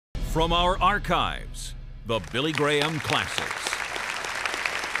From our archives, the Billy Graham Classics.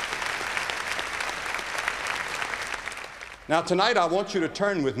 Now tonight I want you to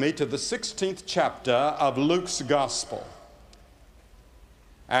turn with me to the 16th chapter of Luke's Gospel.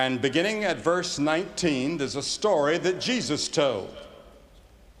 And beginning at verse 19, there's a story that Jesus told.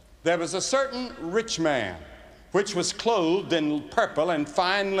 There was a certain rich man, which was clothed in purple and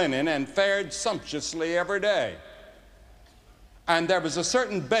fine linen, and fared sumptuously every day. And there was a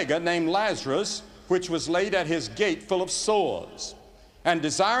certain beggar named Lazarus, which was laid at his gate full of sores, and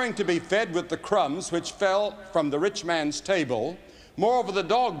desiring to be fed with the crumbs which fell from the rich man's table. Moreover, the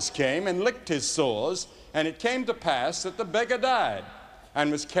dogs came and licked his sores, and it came to pass that the beggar died,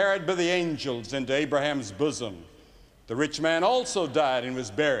 and was carried by the angels into Abraham's bosom. The rich man also died and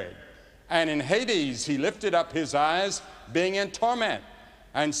was buried. And in Hades he lifted up his eyes, being in torment,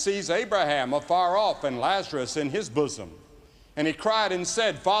 and sees Abraham afar off, and Lazarus in his bosom. And he cried and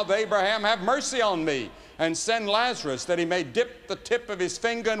said, Father Abraham, have mercy on me, and send Lazarus, that he may dip the tip of his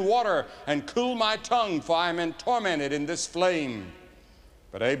finger in water, and cool my tongue, for I am tormented in this flame.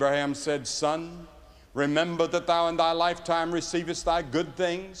 But Abraham said, Son, remember that thou in thy lifetime receivest thy good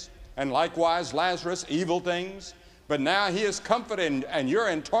things, and likewise Lazarus evil things. But now he is comforted, and you're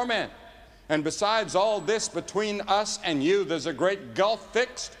in torment. And besides all this, between us and you there's a great gulf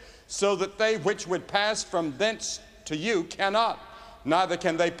fixed, so that they which would pass from thence to you cannot, neither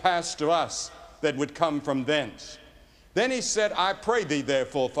can they pass to us that would come from thence. Then he said, I pray thee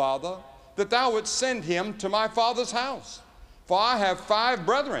therefore, Father, that thou wouldst send him to my father's house. For I have 5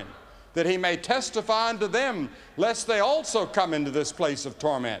 brethren, that he may testify unto them, lest they also come into this place of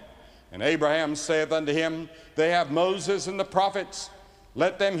torment. And Abraham saith unto him, They have Moses and the prophets,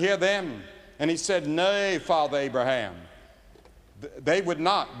 let them hear them. And he said, Nay, Father Abraham, they would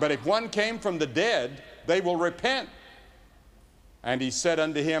not, but if one came from the dead, they will repent. And he said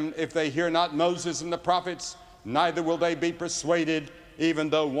unto him, If they hear not Moses and the prophets, neither will they be persuaded, even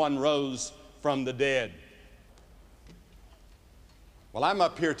though one rose from the dead. Well, I'm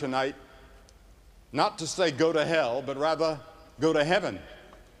up here tonight not to say go to hell, but rather go to heaven.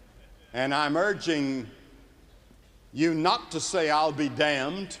 And I'm urging you not to say I'll be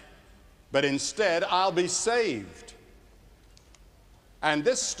damned, but instead I'll be saved. And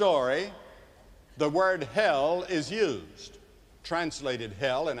this story, the word hell is used, translated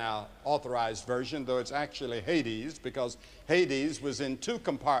hell in our authorized version, though it's actually Hades, because Hades was in 2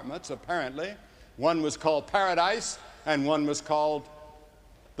 compartments apparently. One was called paradise, and one was called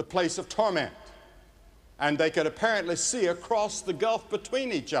the place of torment. And they could apparently see across the gulf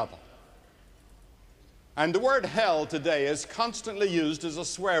between each other. And the word hell today is constantly used as a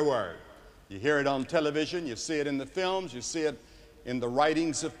swear word. You hear it on television, you see it in the films, you see it in the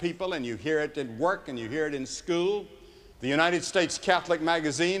writings of people, and you hear it at work, and you hear it in school. The United States Catholic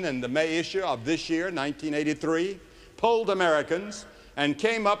magazine in the May issue of this year, 1983, polled Americans and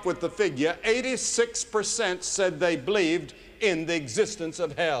came up with the figure 86% said they believed in the existence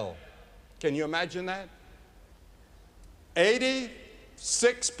of hell. Can you imagine that?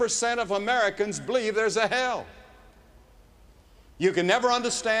 86% of Americans believe there's a hell. You can never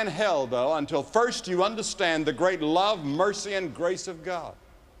understand hell, though, until first you understand the great love, mercy, and grace of God.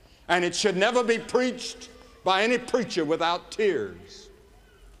 And it should never be preached by any preacher without tears.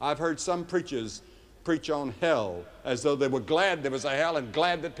 I've heard some preachers preach on hell as though they were glad there was a hell and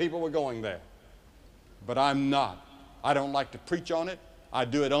glad that people were going there. But I'm not. I don't like to preach on it. I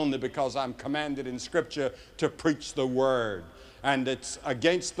do it only because I'm commanded in Scripture to preach the Word. And it's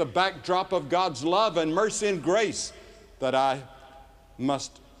against the backdrop of God's love and mercy and grace that I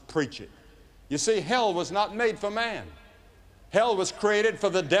must preach it. You see, hell was not made for man. Hell was created for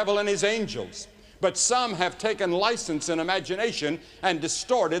the devil and his angels. But some have taken license in imagination and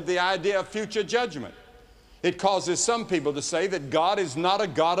distorted the idea of future judgment. It causes some people to say that God is not a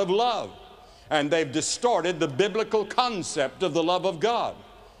God of love. And they've distorted the biblical concept of the love of God.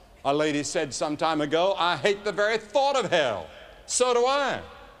 A lady said some time ago, I hate the very thought of hell. So do I.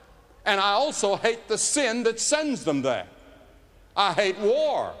 And I also hate the sin that sends them there. I hate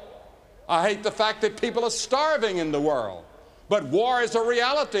war. I hate the fact that people are starving in the world. But war is a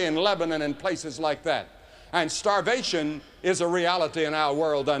reality in Lebanon and places like that. And starvation is a reality in our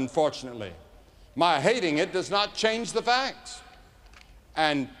world, unfortunately. My hating it does not change the facts.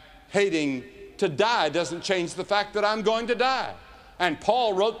 And hating to die doesn't change the fact that I'm going to die. And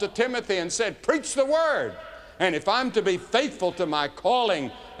Paul wrote to Timothy and said, preach the word. And if I'm to be faithful to my calling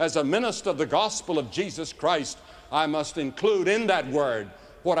as a minister of the gospel of Jesus Christ, I must include in that word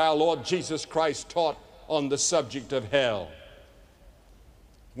what our Lord Jesus Christ taught on the subject of hell.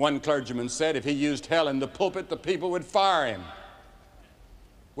 One clergyman said if he used hell in the pulpit, the people would fire him.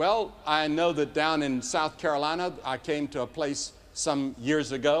 Well, I know that down in South Carolina, I came to a place some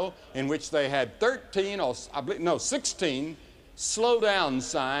years ago in which they had 16 slow down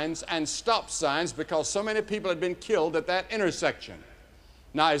signs and stop signs because so many people had been killed at that intersection.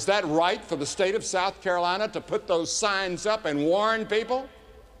 Now, is that right for the state of South Carolina to put those signs up and warn people?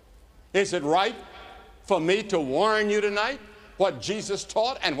 Is it right for me to warn you tonight what Jesus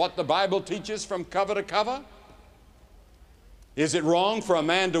taught and what the Bible teaches from cover to cover? Is it wrong for a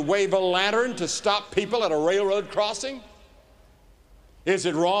man to wave a lantern to stop people at a railroad crossing? Is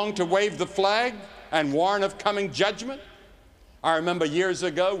it wrong to wave the flag and warn of coming judgment? I remember years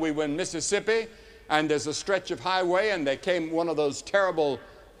ago we were in Mississippi, and there's a stretch of highway, and there came one of those terrible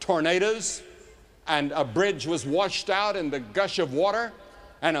tornadoes, and a bridge was washed out in the gush of water,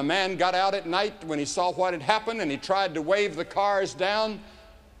 and a man got out at night when he saw what had happened, and he tried to wave the cars down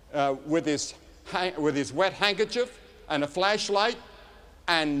with his wet handkerchief and a flashlight,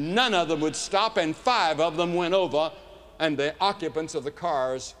 and none of them would stop, and 5 of them went over, and the occupants of the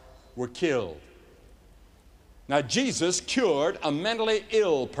cars were killed. Now, Jesus cured a mentally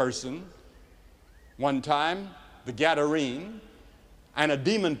ill person one time, the Gadarene, and a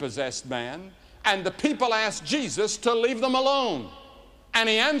demon-possessed man, and the people asked Jesus to leave them alone, and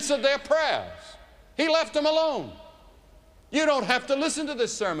he answered their prayers. He left them alone. You don't have to listen to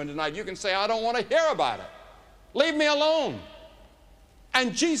this sermon tonight. You can say, I don't want to hear about it. Leave me alone.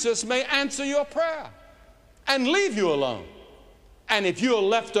 And Jesus may answer your prayer and leave you alone. And if you are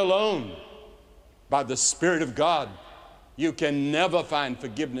left alone by the Spirit of God, you can never find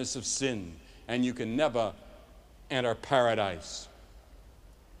forgiveness of sin, and you can never enter paradise.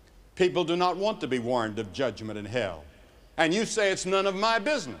 People do not want to be warned of judgment and hell. And you say it's none of my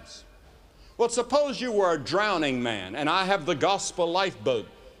business. Well, suppose you were a drowning man, and I have the gospel lifeboat,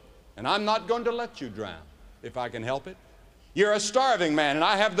 and I'm not going to let you drown if I can help it. You're a starving man, and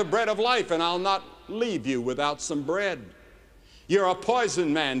I have the bread of life, and I'll not leave you without some bread. You're a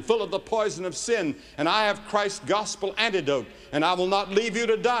poisoned man, full of the poison of sin, and I have Christ's gospel antidote, and I will not leave you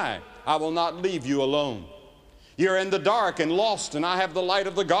to die. I will not leave you alone. You're in the dark and lost, and I have the light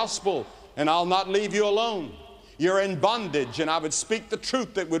of the gospel, and I'll not leave you alone. You're in bondage, and I would speak the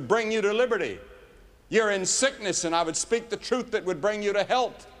truth that would bring you to liberty. You're in sickness, and I would speak the truth that would bring you to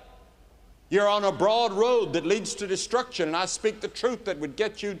health. You're on a broad road that leads to destruction, and I speak the truth that would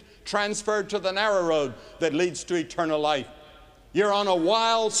get you transferred to the narrow road that leads to eternal life. You're on a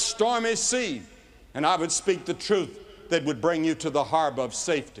wild, stormy sea, and I would speak the truth that would bring you to the harbor of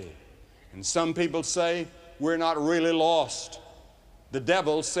safety. And some people say, we're not really lost. The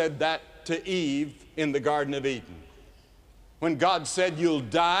devil said that to Eve in the Garden of Eden. When God said, you'll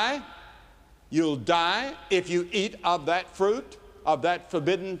die if you eat of that fruit, of that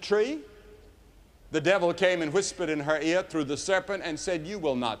forbidden tree, the devil came and whispered in her ear through the serpent and said, you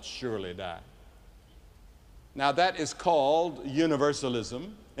will not surely die. Now that is called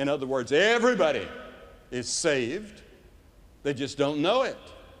universalism. In other words, everybody is saved. They just don't know it,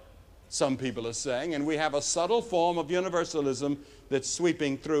 some people are saying. And we have a subtle form of universalism that's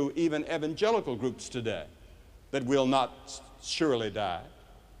sweeping through even evangelical groups today, that we'll not surely die,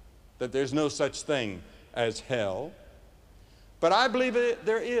 that there's no such thing as hell. But I believe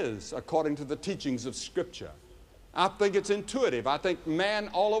there is, according to the teachings of Scripture. I think it's intuitive. I think man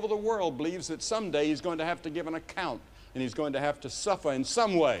all over the world believes that someday he's going to have to give an account, and he's going to have to suffer in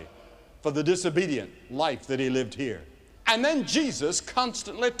some way for the disobedient life that he lived here. And then Jesus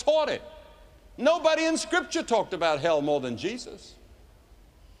constantly taught it. Nobody in Scripture talked about hell more than Jesus.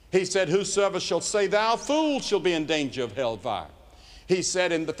 He said, whosoever shall say thou fool shall be in danger of hellfire. He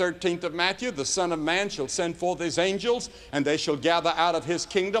said in the 13th of Matthew, the Son of Man shall send forth his angels, and they shall gather out of his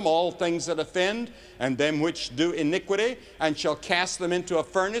kingdom all things that offend, and them which do iniquity, and shall cast them into a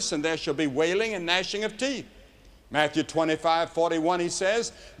furnace, and there shall be wailing and gnashing of teeth. Matthew 25:41, he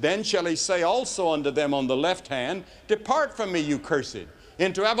says, then shall he say also unto them on the left hand, depart from me, you cursed,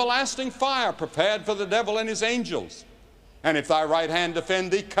 into everlasting fire prepared for the devil and his angels. And if thy right hand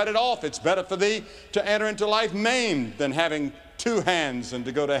offend thee, cut it off. It's better for thee to enter into life maimed than having 2 hands and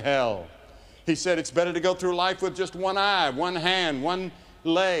to go to hell. He said it's better to go through life with just 1 eye, 1 hand, 1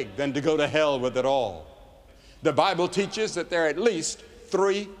 leg than to go to hell with it all. The Bible teaches that there are at least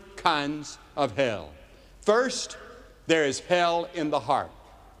 3 kinds of hell. First, there is hell in the heart.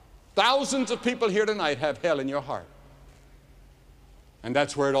 Thousands of people here tonight have hell in your heart. And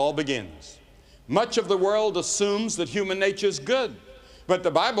that's where it all begins. Much of the world assumes that human nature is good, but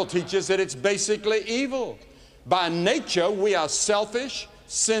the Bible teaches that it's basically evil. By nature, we are selfish,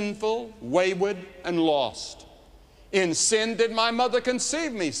 sinful, wayward, and lost. In sin did my mother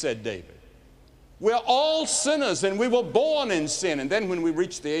conceive me, said David. We're all sinners, and we were born in sin. And then when we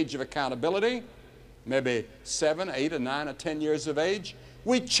reach the age of accountability, maybe 7, 8, or 9, or 10 years of age,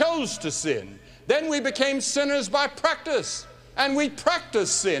 we chose to sin. Then we became sinners by practice, and we practice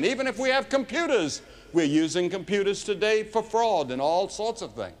sin. Even if we have computers, we're using computers today for fraud and all sorts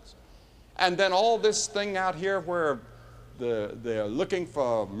of things. And then all this thing out here where they're looking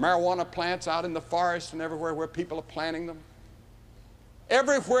for marijuana plants out in the forest and everywhere where people are planting them.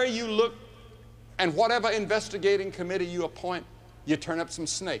 Everywhere you look, and whatever investigating committee you appoint, you turn up some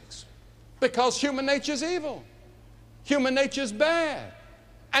snakes. Because human nature is evil. Human nature is bad.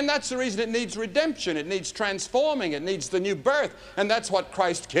 And that's the reason it needs redemption. It needs transforming. It needs the new birth. And that's what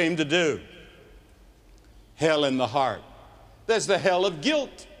Christ came to do. Hell in the heart. There's the hell of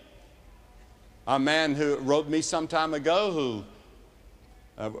guilt. A man who wrote me some time ago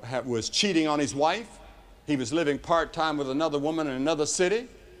who was cheating on his wife. He was living part-time with another woman in another city.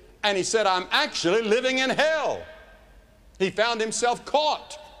 And he said, I'm actually living in hell. He found himself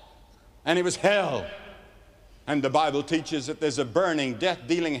caught. And it was hell. And the Bible teaches that there's a burning,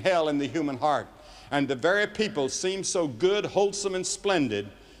 death-dealing hell in the human heart. And the very people seem so good, wholesome, and splendid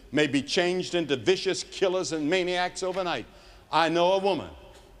may be changed into vicious killers and maniacs overnight. I know a woman,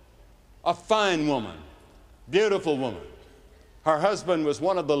 a fine woman, beautiful woman. Her husband was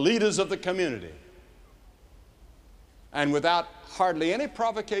one of the leaders of the community. And without hardly any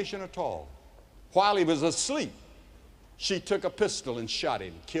provocation at all, while he was asleep, she took a pistol and shot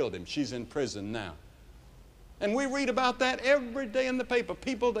him, killed him. She's in prison now. And we read about that every day in the paper.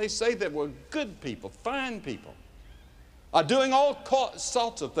 People, they say that were good people, fine people, are doing all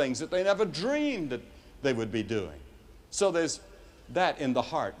sorts of things that they never dreamed that they would be doing. So there's that in the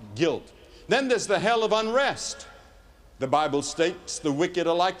heart, guilt. Then there's the hell of unrest. The Bible states the wicked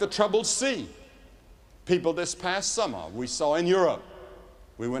are like the troubled sea. People this past summer we saw in Europe.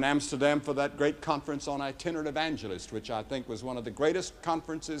 We went to Amsterdam for that great conference on itinerant evangelist, which I think was one of the greatest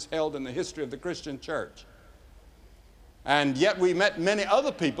conferences held in the history of the Christian church. And yet we met many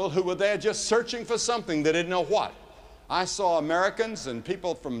other people who were there just searching for something they didn't know what. I saw Americans and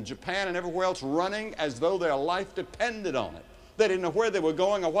people from Japan and everywhere else running as though their life depended on it. They didn't know where they were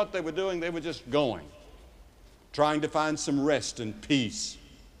going or what they were doing. They were just going, trying to find some rest and peace.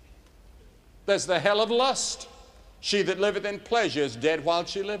 There's the hell of lust. She that liveth in pleasure is dead while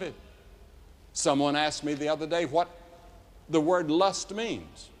she liveth. Someone asked me the other day what the word lust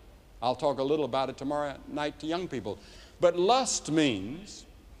means. I'll talk a little about it tomorrow night to young people. But lust means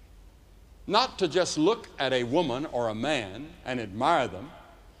not to just look at a woman or a man and admire them.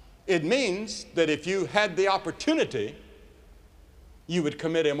 It means that if you had the opportunity, you would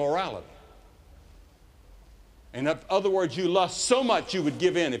commit immorality. In other words, you lust so much you would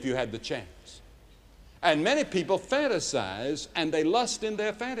give in if you had the chance. And many people fantasize and they lust in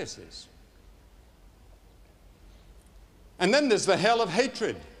their fantasies. And then there's the hell of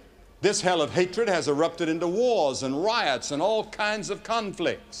hatred. This hell of hatred has erupted into wars and riots and all kinds of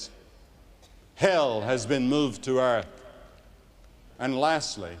conflicts. Hell has been moved to earth. And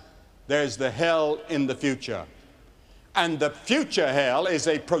lastly, there's the hell in the future. And the future hell is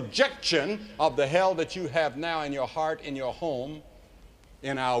a projection of the hell that you have now in your heart, in your home,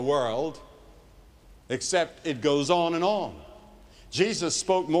 in our world, except it goes on and on. Jesus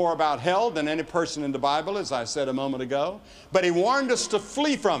spoke more about hell than any person in the Bible, as I said a moment ago, but he warned us to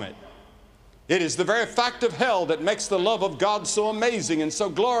flee from it. It is the very fact of hell that makes the love of God so amazing and so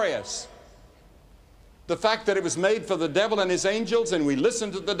glorious. The fact that it was made for the devil and his angels, and we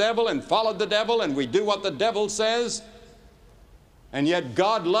listened to the devil and followed the devil and we do what the devil says, and yet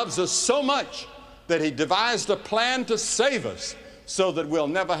God loves us so much that he devised a plan to save us so that we'll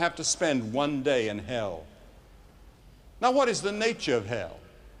never have to spend one day in hell. Now, what is the nature of hell?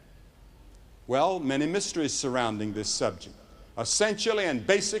 Well, many mysteries surrounding this subject. Essentially and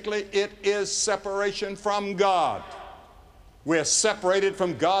basically, it is separation from God. We're separated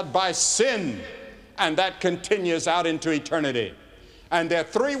from God by sin, and that continues out into eternity. And there are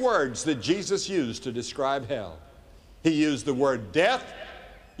three words that Jesus used to describe hell. He used the word death.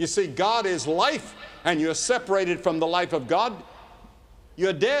 You see, God is life, and you're separated from the life of God.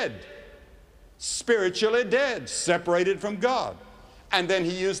 You're dead, spiritually dead, separated from God. And then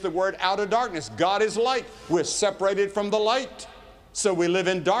he used the word outer darkness. God is light. We're separated from the light, so we live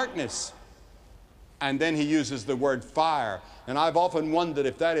in darkness. And then he uses the word fire. And I've often wondered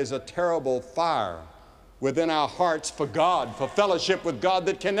if that is a terrible fire within our hearts for God, for fellowship with God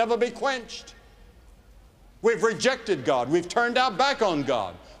that can never be quenched. We've rejected God. We've turned our back on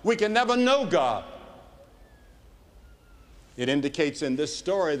God. We can never know God. It indicates in this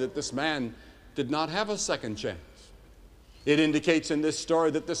story that this man did not have a second chance. It indicates in this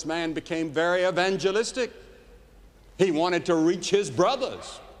story that this man became very evangelistic. He wanted to reach his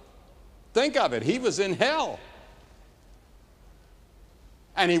brothers. Think of it, he was in hell.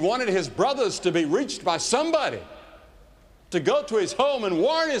 And he wanted his brothers to be reached by somebody, to go to his home and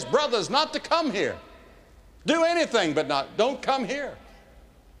warn his brothers not to come here. Do anything but don't come here.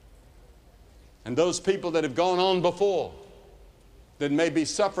 And those people that have gone on before, that may be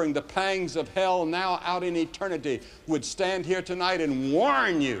suffering the pangs of hell now out in eternity, would stand here tonight and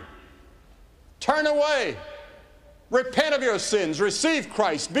warn you. Turn away. Repent of your sins. Receive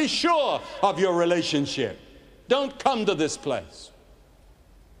Christ. Be sure of your relationship. Don't come to this place.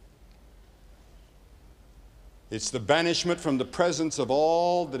 It's the banishment from the presence of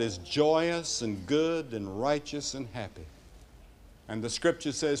all that is joyous and good and righteous and happy. And the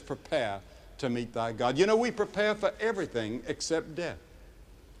Scripture says, prepare to meet thy God. You know, we prepare for everything except death.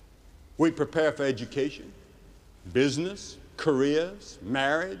 We prepare for education, business, careers,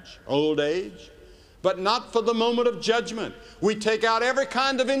 marriage, old age, but not for the moment of judgment. We take out every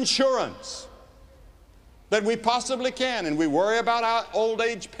kind of insurance that we possibly can, and we worry about our old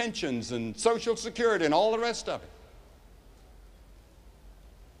age pensions and Social Security and all the rest of it.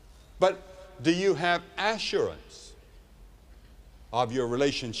 But do you have assurance of your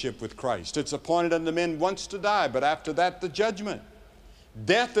relationship with Christ? It's appointed unto men once to die, but after that the judgment.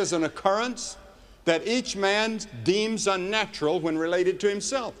 Death is an occurrence that each man deems unnatural when related to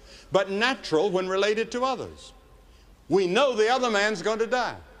himself, but natural when related to others. We know the other man's going to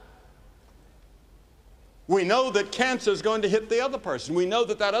die. We know that cancer is going to hit the other person. We know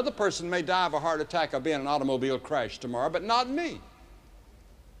that that other person may die of a heart attack or be in an automobile crash tomorrow, but not me.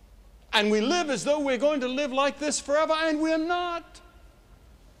 And we live as though we're going to live like this forever, and we're not.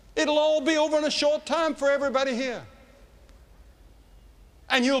 It'll all be over in a short time for everybody here.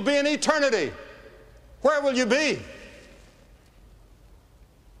 And you'll be in eternity. Where will you be?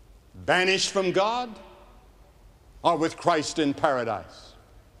 Banished from God, or with Christ in paradise?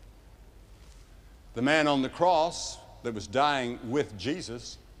 The man on the cross that was dying with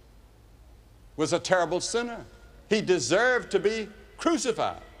Jesus was a terrible sinner. He deserved to be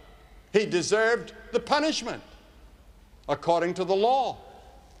crucified. He deserved the punishment according to the law.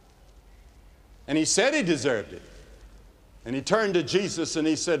 And he said he deserved it. And he turned to Jesus and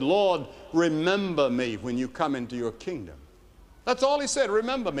he said, Lord, remember me when you come into your kingdom. That's all he said,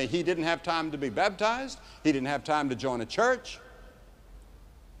 remember me. He didn't have time to be baptized. He didn't have time to join a church.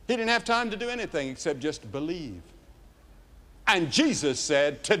 He didn't have time to do anything except just believe. And Jesus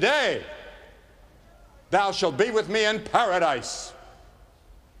said, today thou shalt be with me in paradise.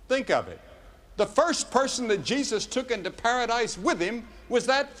 Think of it. The first person that Jesus took into paradise with him was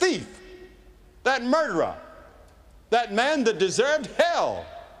that thief, that murderer, that man that deserved hell.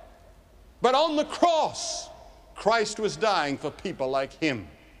 But on the cross, Christ was dying for people like him.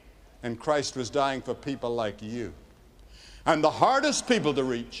 And Christ was dying for people like you. And the hardest people to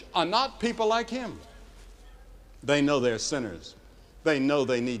reach are not people like him. They know they're sinners. They know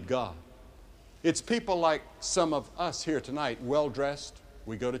they need God. It's people like some of us here tonight, well-dressed.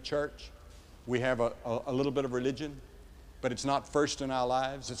 We go to church. We have a little bit of religion, but it's not first in our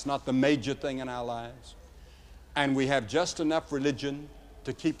lives. It's not the major thing in our lives. And we have just enough religion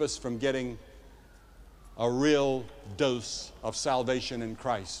to keep us from getting a real dose of salvation in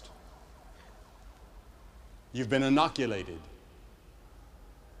Christ. You've been inoculated.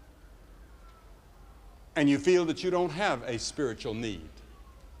 And you feel that you don't have a spiritual need.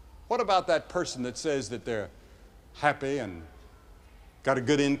 What about that person that says that they're happy and got a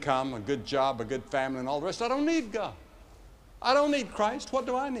good income, a good job, a good family, and all the rest? I don't need God. I don't need Christ. What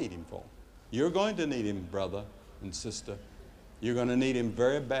do I need him for? You're going to need him, brother and sister. You're going to need him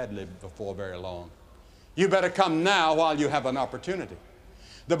very badly before very long. You better come now while you have an opportunity.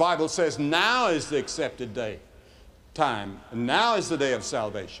 The Bible says now is the accepted time. Now is the day of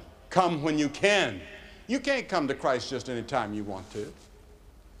salvation. Come when you can. You can't come to Christ just any time you want to.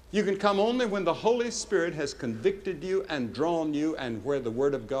 You can come only when the Holy Spirit has convicted you and drawn you and where the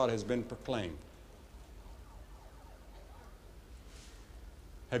Word of God has been proclaimed.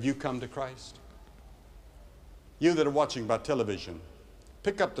 Have you come to Christ? You that are watching by television,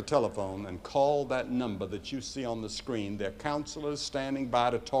 pick up the telephone and call that number that you see on the screen. There are counselors standing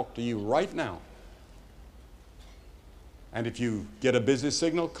by to talk to you right now. And if you get a busy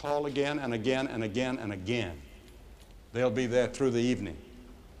signal, call again and again and again and again. They'll be there through the evening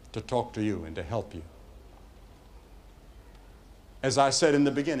to talk to you and to help you. As I said in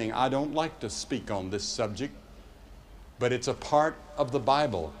the beginning, I don't like to speak on this subject, but it's a part of the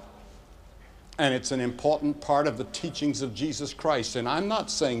Bible. And it's an important part of the teachings of Jesus Christ. And I'm not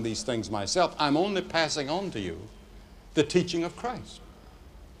saying these things myself. I'm only passing on to you the teaching of Christ,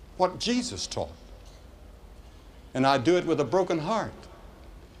 what Jesus taught. And I do it with a broken heart.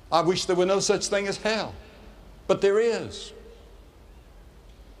 I wish there were no such thing as hell, but there is.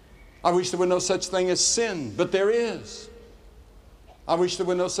 I wish there were no such thing as sin, but there is. I wish there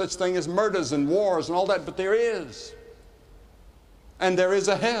were no such thing as murders and wars and all that, but there is. And there is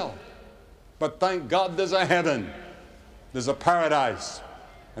a hell. But thank God there's a heaven. There's a paradise.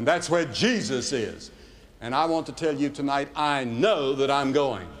 And that's where Jesus is. And I want to tell you tonight, I know that I'm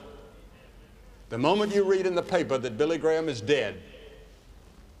going. The moment you read in the paper that Billy Graham is dead,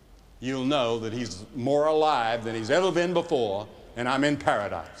 you'll know that he's more alive than he's ever been before, and I'm in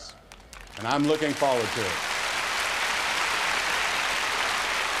paradise. And I'm looking forward to it.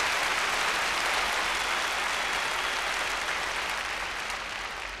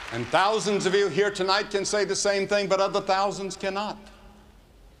 And thousands of you here tonight can say the same thing, but other thousands cannot.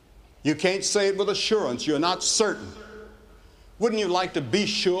 You can't say it with assurance. You're not certain. Wouldn't you like to be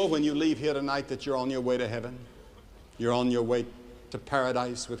sure when you leave here tonight that you're on your way to heaven? You're on your way to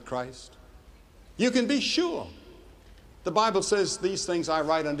paradise with Christ? You can be sure. The Bible says, these things I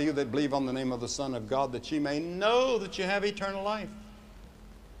write unto you that believe on the name of the Son of God, that ye may know that you have eternal life.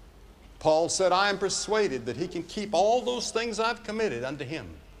 Paul said, I am persuaded that he can keep all those things I've committed unto him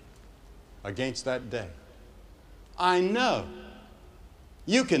against that day. I know.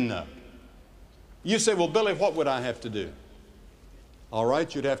 You can know. You say, well, Billy, what would I have to do? All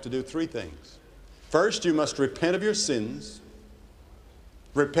right, you'd have to do three things. First, you must repent of your sins.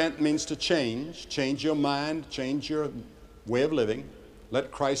 Repent means to change. Change your mind, change your way of living.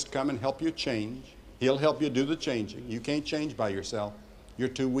 Let Christ come and help you change. He'll help you do the changing. You can't change by yourself. You're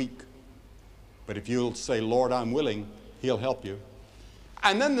too weak. But if you'll say, Lord, I'm willing, He'll help you.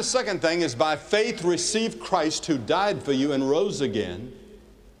 And then the second thing is by faith receive Christ who died for you and rose again.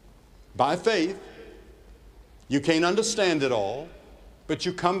 By faith. You can't understand it all, but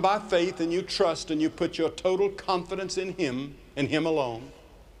you come by faith and you trust and you put your total confidence in Him and Him alone.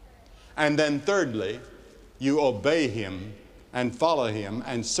 And then thirdly, you obey Him and follow Him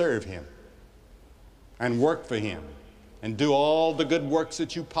and serve Him and work for Him and do all the good works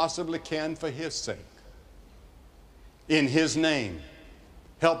that you possibly can for His sake. In His name,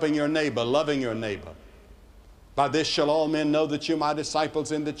 helping your neighbor, loving your neighbor. By this shall all men know that you're my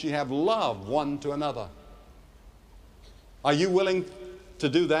disciples, and that you have love one to another. Are you willing to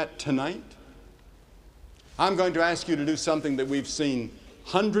do that tonight? I'm going to ask you to do something that we've seen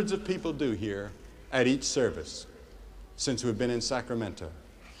hundreds of people do here at each service since we've been in Sacramento.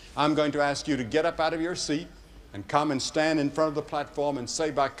 I'm going to ask you to get up out of your seat and come and stand in front of the platform and say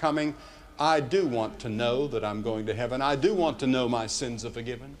by coming, I do want to know that I'm going to heaven. I do want to know my sins are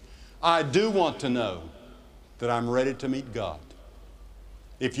forgiven. I do want to know that I'm ready to meet God.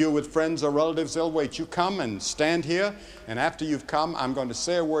 If you're with friends or relatives, they'll wait. You come and stand here, and after you've come, I'm going to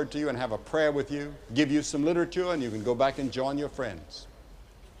say a word to you and have a prayer with you, give you some literature, and you can go back and join your friends.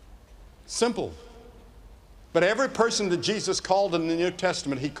 Simple. But every person that Jesus called in the New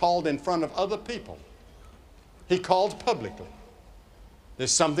Testament, He called in front of other people. He called publicly.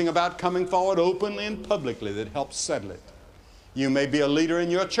 There's something about coming forward openly and publicly that helps settle it. You may be a leader in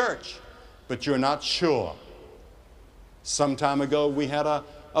your church, but you're not sure. Some time ago, we had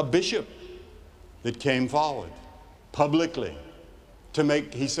a bishop that came forward publicly to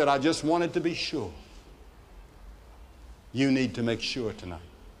make, he said, I just wanted to be sure. You need to make sure tonight.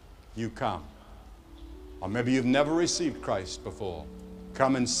 You come. Or maybe you've never received Christ before.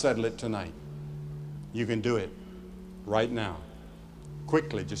 Come and settle it tonight. You can do it right now.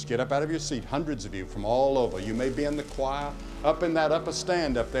 Quickly, just get up out of your seat. Hundreds of you from all over. You may be in the choir. Up in that upper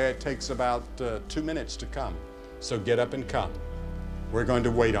stand up there, it takes about 2 minutes to come. So get up and come. We're going to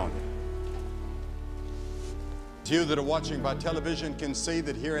wait on you. You that are watching by television can see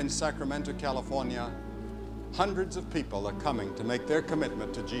that here in Sacramento, California, hundreds of people are coming to make their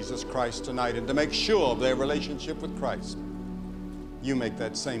commitment to Jesus Christ tonight and to make sure of their relationship with Christ. You make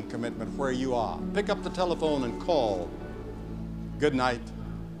that same commitment where you are. Pick up the telephone and call. Good night,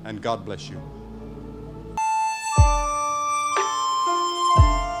 and God bless you.